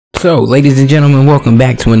So, ladies and gentlemen, welcome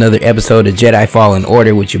back to another episode of Jedi Fallen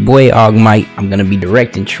Order with your boy Augmite. I'm going to be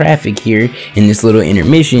directing traffic here in this little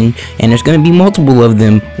intermission, and there's going to be multiple of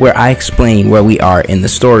them where I explain where we are in the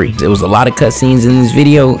story. There was a lot of cutscenes in this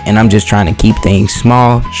video, and I'm just trying to keep things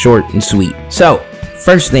small, short, and sweet. So,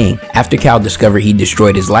 first thing, after Cal discovered he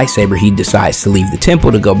destroyed his lightsaber, he decides to leave the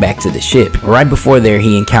temple to go back to the ship. Right before there,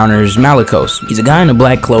 he encounters Malicos. He's a guy in a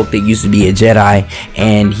black cloak that used to be a Jedi,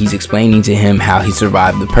 and he's explaining to him how he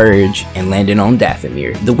survived the Purge and landed on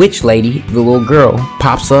Dathomir. The witch lady, the little girl,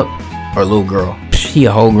 pops up, or little girl, she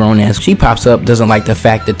a whole grown ass. She pops up, doesn't like the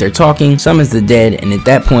fact that they're talking, summons the dead, and at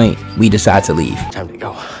that point, we decide to leave. Time to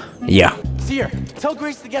go. Yeah. Seer, tell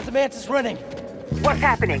Grace to get the Mantis running. What's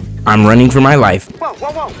happening? I'm running for my life. Whoa,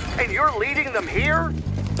 whoa, whoa! And you're leading them here?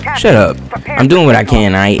 Captain, Shut up. prepare I'm doing what I for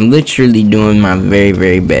can. I'm literally doing my very,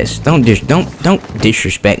 very best. Don't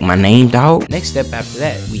disrespect my name, dog. Next step after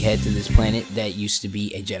that, we head to this planet that used to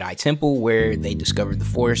be a Jedi temple where they discovered the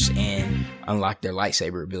Force and unlocked their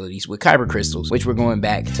lightsaber abilities with kyber crystals, which we're going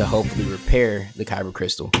back to hopefully repair the kyber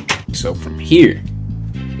crystal. So from here,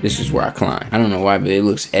 this is where I climb. I don't know why, but it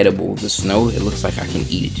looks edible. The snow, it looks like I can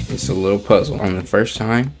eat it. It's a little puzzle. On the first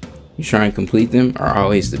time you try and complete them are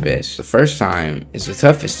always the best. The first time is the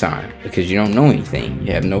toughest time because you don't know anything.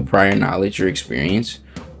 You have no prior knowledge or experience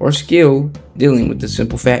or skill dealing with the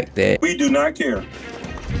simple fact that we do not care.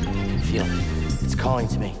 Feel it. It's calling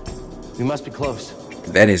to me. We must be close.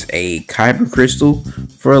 that is a kyber crystal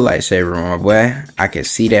for a lightsaber, my boy. I can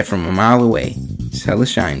see that from a mile away. It's hella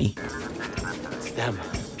shiny. It's them.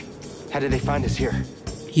 How did they find us here?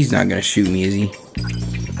 He's not gonna shoot me, is he?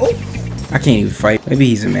 Oh! I can't even fight. Maybe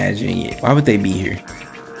he's imagining it. Why would they be here?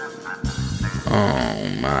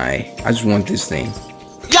 Oh my. I just want this thing.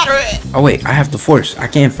 Oh wait, I have the Force. I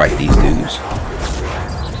can't fight these dudes.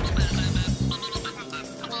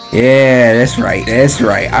 Yeah, that's right. That's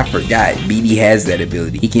right. I forgot. BB has that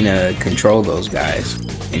ability. He can control those guys.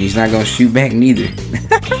 And he's not gonna shoot back neither.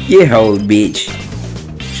 Yeah, hold bitch.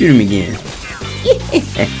 Shoot him again.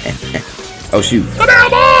 Oh shoot.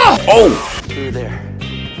 Oh! Through there.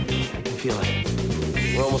 I can feel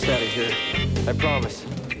it. We're almost out of here. I promise.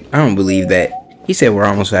 I don't believe that. He said we're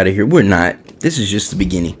almost out of here. We're not. This is just the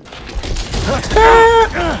beginning.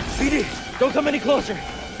 BD, don't come any closer.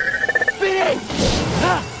 BD!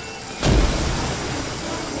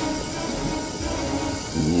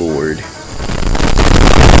 Lord.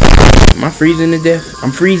 Am I freezing to death?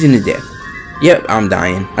 I'm freezing to death. Yep, I'm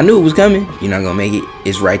dying. I knew it was coming. You're not gonna make it.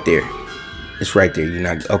 It's right there. It's right there. You're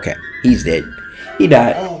not. Okay. He's dead. He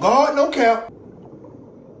died. Oh God, no cap.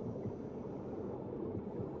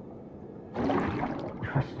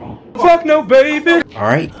 Fuck no, baby.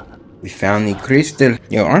 Alright. We found the crystal.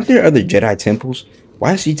 Yo, aren't there other Jedi temples?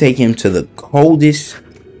 Why does he take him to the coldest,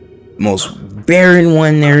 most barren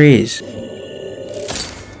one there is?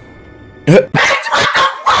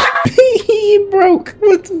 He broke.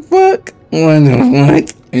 What the fuck? What the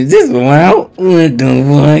fuck? Is this allowed? What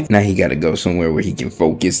the fuck? Now he gotta go somewhere where he can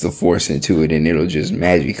focus the Force into it and it'll just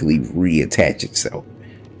magically reattach itself.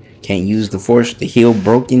 Can't use the Force to heal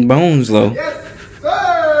broken bones, though. Yes,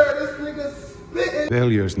 sir. This nigga's spitting.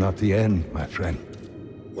 Failure's not the end, my friend.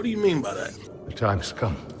 What do you mean by that? The time's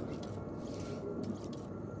come.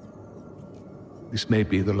 This may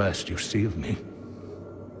be the last you see of me.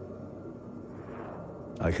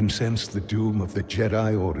 I can sense the doom of the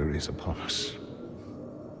Jedi Order is upon us.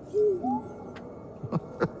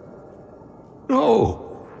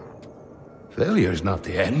 No! Failure's not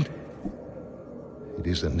the end. It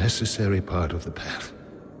is a necessary part of the path.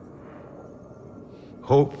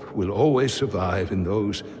 Hope will always survive in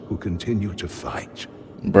those who continue to fight.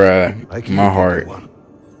 Bruh, Like my you, heart. everyone.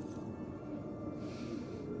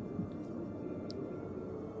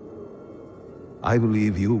 I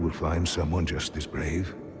believe you will find someone just as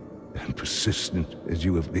brave and persistent as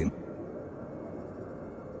you have been.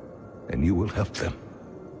 And you will help them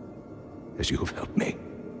as you have helped me.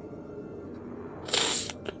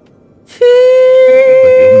 But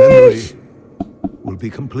your memory will be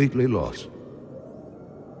completely lost.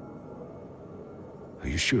 Are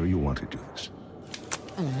you sure you want to do this?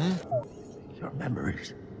 Your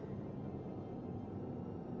memories.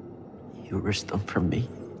 You risked them for me.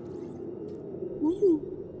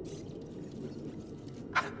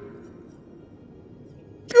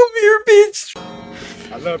 Come here,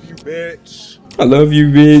 bitch. I love you, bitch. I love you,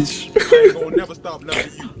 bitch. I ain't gonna never stop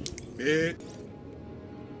loving you, bitch.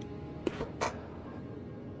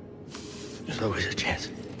 There's always a chance.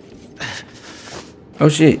 Oh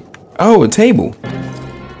shit. Oh, a table.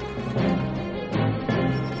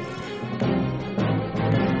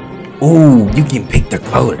 Ooh, you can pick the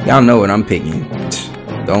color. Y'all know what I'm picking.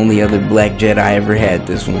 The only other black Jedi I ever had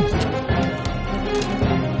this one.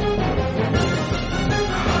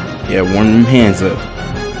 Yeah, warm them hands up.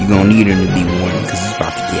 You gonna need them to be warm because it's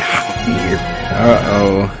about to get hot in here.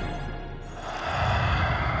 Uh-oh.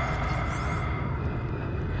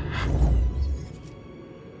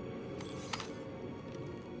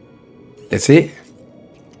 That's it?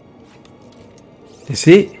 That's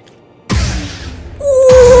it?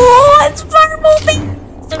 Ooh, it's purple.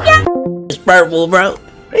 It's purple, bro.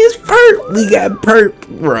 It's perp. We got perp,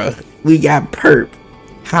 bro. We got perp.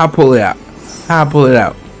 How I pull it out? How I pull it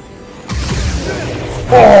out?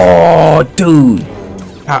 Oh, dude.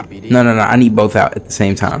 No. I need both out at the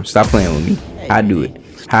same time. Stop playing with me. How I do it?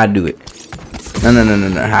 How I do it? No.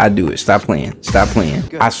 How I do it? Stop playing. Stop playing.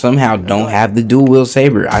 I somehow don't have the dual wheel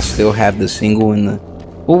saber. I still have the single and the...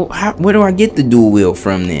 Well, where do I get the dual wheel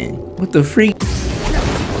from then? What the freak?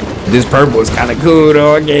 This purple is kind of cool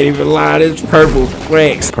though. I can't even lie. This purple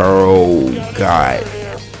flex. Oh, God.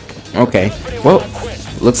 Okay. Well,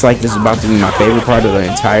 looks like this is about to be my favorite part of the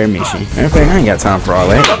entire mission. Matter of fact, I ain't got time for all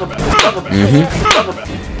that.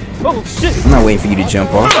 I'm not waiting for you to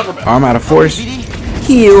jump off. Arm out of force.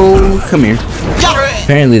 Heal. Come here.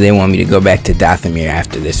 Apparently they want me to go back to Dathomir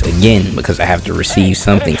after this again because I have to receive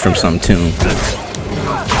something from some tomb.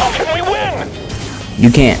 Can we win? You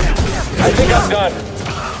can't. I think I'm done.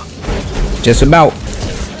 Just about.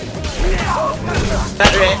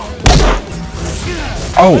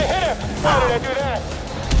 Oh.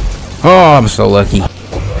 Oh, I'm so lucky.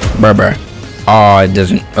 Bruh. Oh, it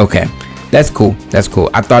doesn't. Okay. That's cool. That's cool.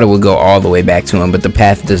 I thought it would go all the way back to him, but the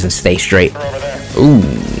path doesn't stay straight. Ooh.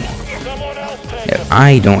 Yeah,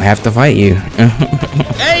 I don't have to fight you.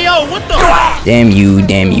 Hey, yo, what the? Damn you.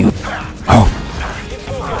 Damn you. Oh.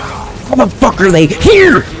 How the fuck are they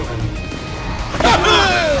here?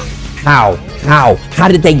 How? How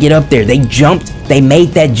did they get up there? They jumped? They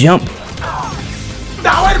made that jump?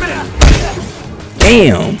 Now, wait a minute.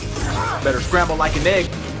 Damn. Better scramble like an egg.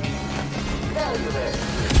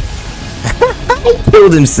 He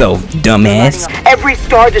killed himself, dumbass. Every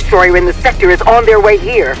Star Destroyer in the sector is on their way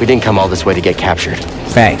here. We didn't come all this way to get captured.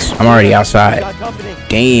 Facts. I'm already outside.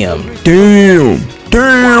 Damn.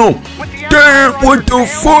 What the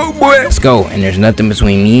fuck, boy? Let's go. And there's nothing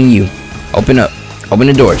between me and you. Open up. Open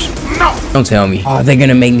the doors. No. Don't tell me. Oh, they're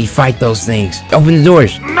gonna make me fight those things. Open the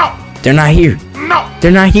doors. No. They're not here. No.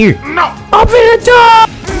 They're not here. No. Open the door.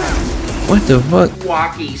 What the fuck?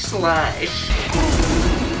 Walkie slush.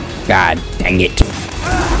 God dang it.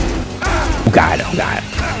 Oh God.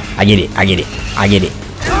 I get it. I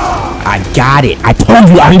got it. I told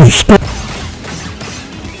you I understood.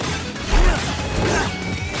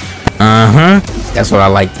 That's what I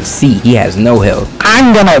like to see. He has no health.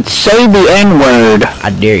 I'm gonna say the N-word. I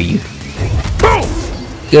dare you.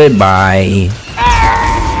 Goodbye.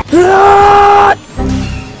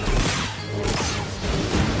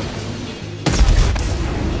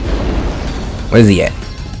 Where's he at?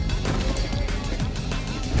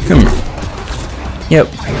 Come here. Yep.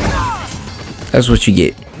 That's what you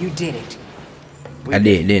get. You did it. I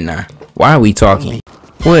did, didn't I? Why are we talking?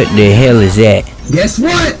 What the hell is that? Guess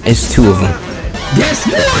what? It's two of them. Guess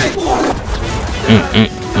what?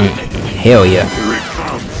 Hell yeah.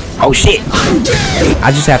 Oh shit.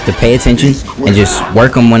 I just have to pay attention and just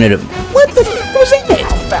work on one of the... What the fuck was that?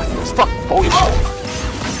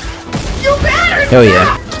 Hell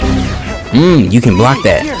yeah. You can block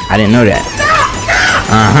that. I didn't know that.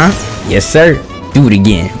 Yes sir. Do it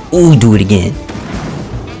again. Ooh, do it again.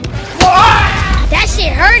 That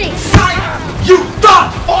shit hurting. You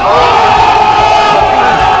thought.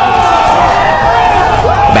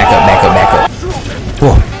 Back up.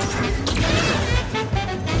 Whoa.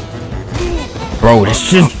 Bro, that's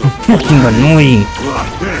just fucking annoying.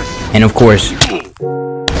 And of course,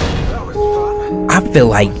 I feel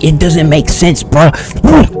like it doesn't make sense, bro.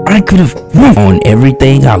 I could have on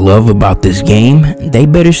everything I love about this game. They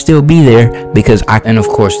better still be there because and of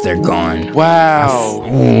course they're gone. Wow.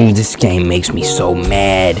 This game makes me so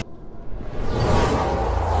mad.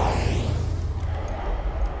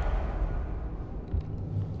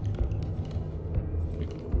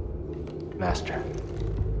 Master.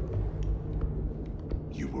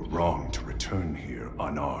 You were wrong to return here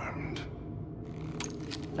unarmed.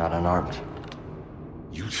 Not unarmed.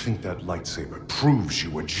 You think that lightsaber proves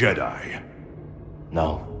you a Jedi?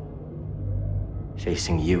 No.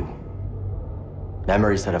 Facing you.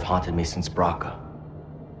 Memories that have haunted me since Braca.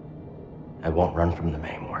 I won't run from them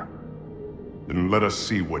anymore. Then let us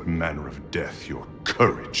see what manner of death your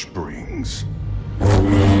courage brings.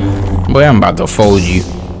 Boy, I'm about to fold you.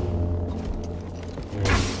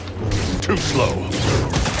 Too slow.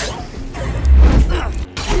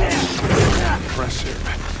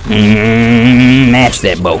 Match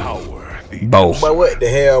that bow. Bow. But what the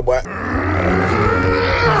hell, boy?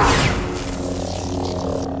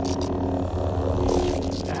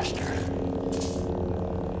 Master,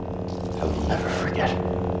 I will never forget.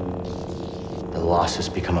 The loss has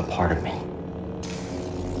become a part of me.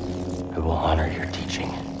 I will honor your teaching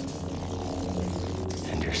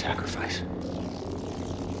and your sacrifice.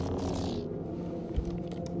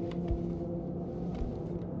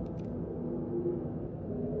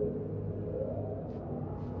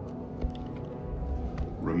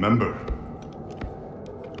 Remember,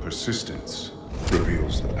 persistence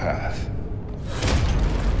reveals the path.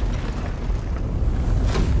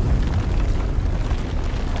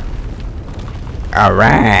 All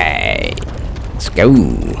right, let's go.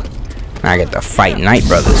 I get to fight Night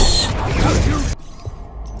Brothers.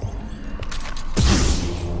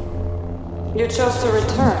 You chose to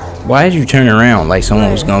return. Why did you turn around like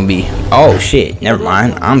someone was gonna be? Oh shit! Never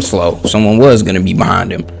mind. I'm slow. Someone was gonna be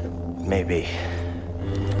behind him. Maybe.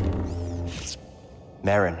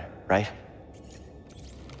 Merrin, right?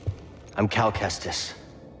 I'm Cal Kestis.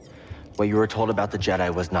 What you were told about the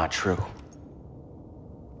Jedi was not true.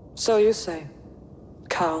 So you say.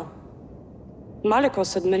 Cal. Malicos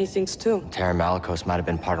said many things too. Terran Malicos might have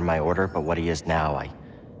been part of my order, but what he is now, I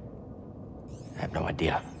have no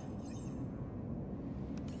idea.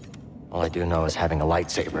 All I do know is having a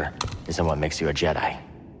lightsaber isn't what makes you a Jedi.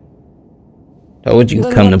 Told you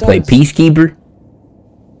come to play Peacekeeper?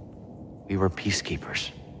 We were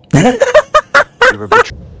peacekeepers. We were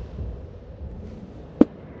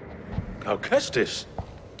Cal Kestis.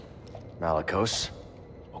 Malicos.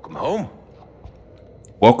 Welcome home.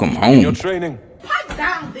 Welcome Your home. training. Pipe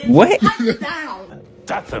down, bitch. What? Pipe down.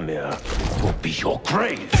 Dathomir will be your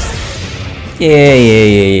grave.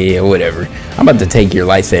 Yeah, whatever. I'm about to take your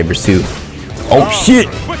lightsabers too. Oh shit!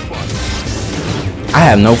 I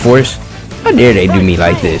have no force. How dare they do me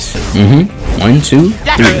like this? 1, 2,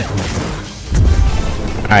 3.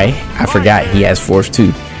 Alright, I forgot he has fourth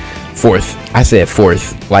too. Fourth. I said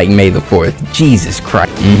fourth, like May the 4th. Jesus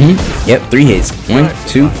Christ. Yep, 3 hits. 1,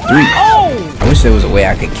 2, 3. I wish there was a way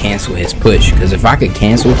I could cancel his push, because if I could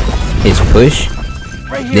cancel his push,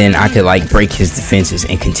 then I could like break his defenses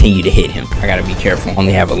and continue to hit him. I gotta be careful.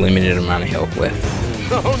 Only have a limited amount of health left.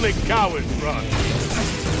 Only cowards run.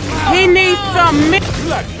 He needs some meat. You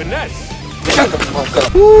lack finesse.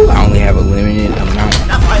 Ooh, I only have a limited amount.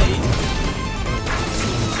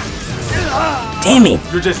 Damn it!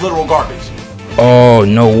 You're just literal garbage. Oh,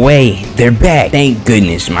 no way. They're back. Thank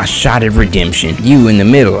goodness. My shot at redemption. You in the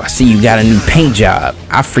middle. I see you got a new paint job.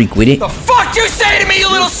 I freak with it. The fuck you say to me, you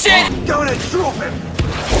little shit? Go and troop him.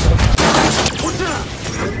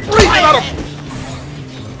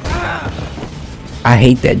 I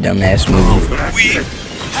hate that dumbass move.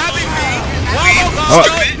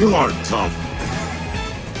 You aren't tough.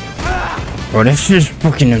 Bro, that's just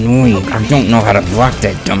fucking annoying. I don't know how to block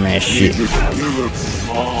that dumbass shit. You look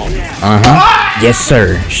small. Yes,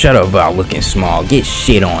 sir. Shut up about looking small. Get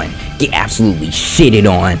shit on. Get absolutely shitted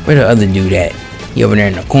on. Where the other dude at? He over there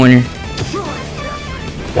in the corner?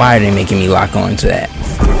 Why are they making me lock on to that?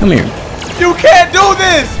 Come here. You can't do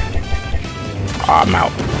this! Oh, I'm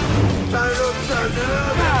out.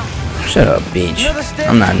 Shut up, bitch.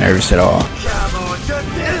 I'm not nervous at all.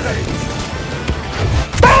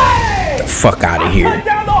 Get the fuck out of here.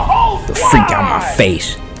 The freak out my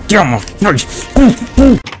face. Get on my face.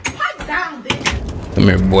 Come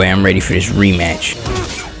here, boy. I'm ready for this rematch.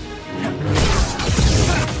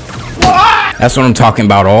 That's what I'm talking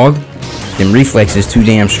about, Og. Them reflexes too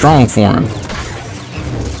damn strong for him.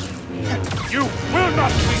 You will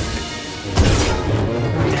not beat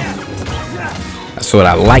That's what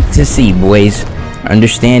I like to see, boys.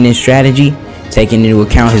 Understanding strategy, taking into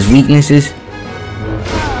account his weaknesses.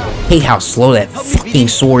 Hate how slow that fucking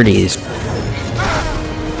sword is.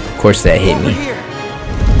 Of course that hit me.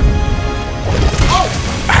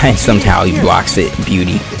 And somehow he blocks it.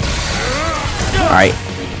 Beauty. Alright,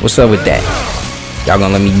 what's up with that? Y'all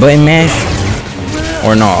gonna let me button mash?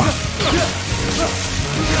 Or no?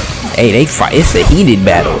 Hey, they fight. It's a heated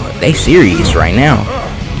battle. They serious right now.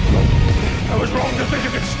 I was wrong to think you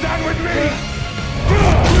could stand with me.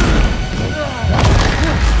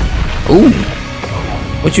 Ooh.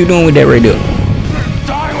 What you doing with that right there?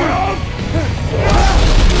 Die well.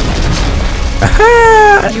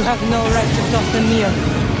 Aha! You have no right to Dathomir.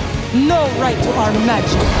 No right to our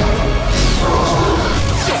magic.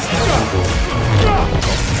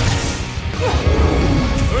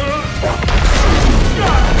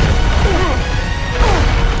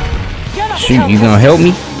 Shoot, you gonna help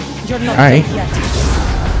me? You're not Alright. dead yet.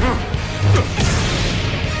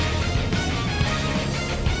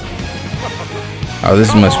 Oh,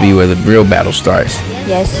 this must be where the real battle starts.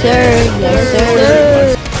 Yes, sir. Yes,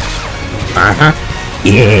 sir.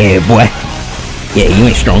 Yeah, boy. Yeah, you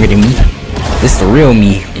ain't stronger than me. This is the real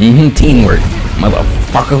me. Teamwork,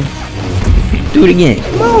 motherfucker. Do it again.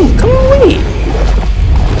 Come on with it.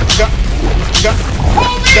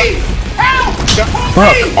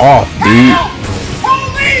 Fuck off, dude.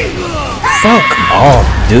 Fuck off,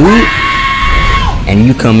 dude. And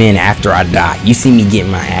you come in after I die. You see me get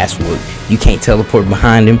my ass whooped. You can't teleport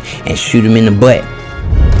behind him and shoot him in the butt.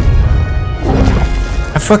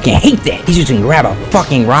 I fucking hate that. He's just gonna grab a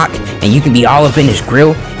fucking rock and you can be all up in his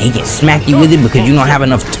grill and he can smack you with it because you don't have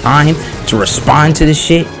enough time to respond to this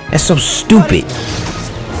shit. That's so stupid.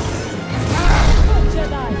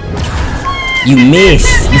 You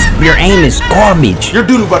missed. Your aim is garbage. Your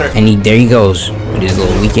doodle butter. And there he goes with his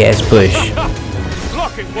little weak ass push.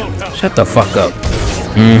 Shut the fuck up.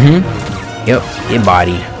 Yep, get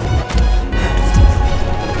bodied.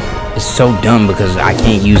 It's so dumb because I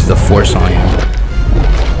can't use the force on him.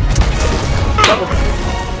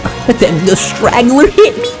 The straggler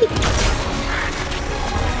hit me.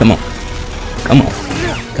 Come on. Come on.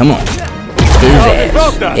 Come on. His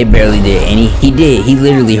ass. It barely did. And he did. He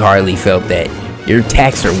literally hardly felt that. Your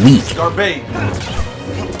attacks are weak.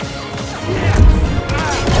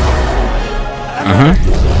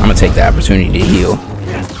 I'm gonna take the opportunity to heal.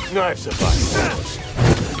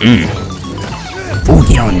 Ooh,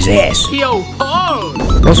 get on his ass.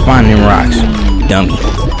 Go spawn them rocks, dummy.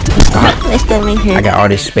 I got all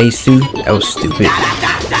this space too. That was stupid.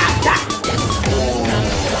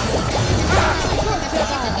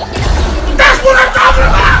 That's what I'm talking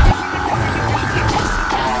about!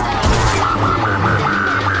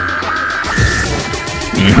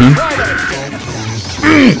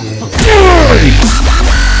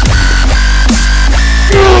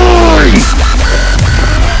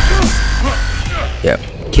 Yep,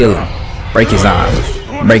 kill him. Break his arms.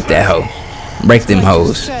 Break that hoe. Break them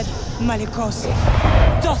hoes. Malicos,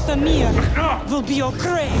 Dathomir will be your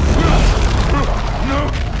grave.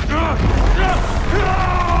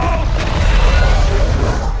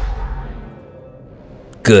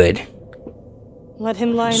 Good. Let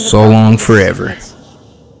him lie in the So long forever.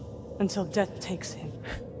 until death takes him.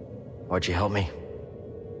 Why'd you help me?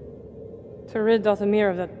 To rid Dathomir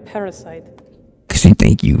of that parasite. She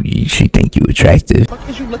think you attractive. What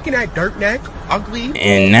is you looking at, dirt neck? Ugly?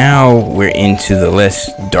 And now we're into the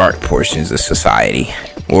less dark portions of society,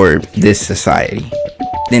 or this society.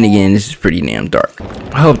 Then again, this is pretty damn dark.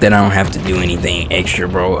 I hope that I don't have to do anything extra,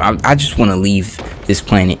 bro. I just want to leave this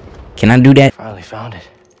planet. Can I do that? Finally found it.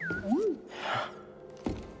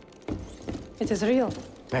 It is real.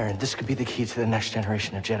 Baron, this could be the key to the next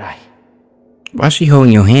generation of Jedi. Why is she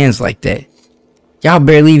holding your hands like that? Y'all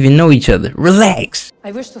barely even know each other. Relax.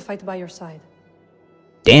 I wish to fight by your side.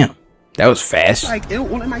 Damn, that was fast. Like, ew,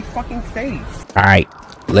 all in my fucking face. Alright,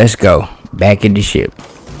 let's go. Back in the ship.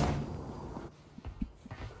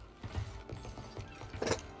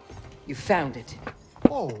 You found it.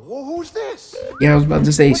 Whoa, who's this? Yeah, I was about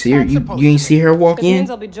to say, see her, you ain't see her walk It means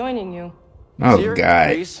in? I'll be joining you. Oh, Here, God.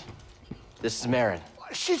 please. This is Marin.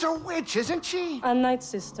 She's a witch, isn't she? A night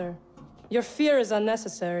sister. Your fear is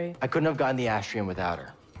unnecessary. I couldn't have gotten the Astrium without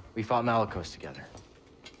her. We fought Malicos together.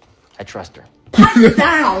 I trust her.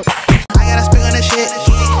 Down. I gotta speak on that shit.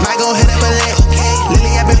 Might go hit up a lick.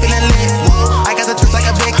 Lily, I been feeling lit. I got the truth like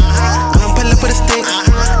a big. I'ma pull up with a stick.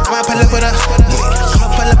 I'ma pull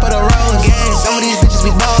up with a roll again.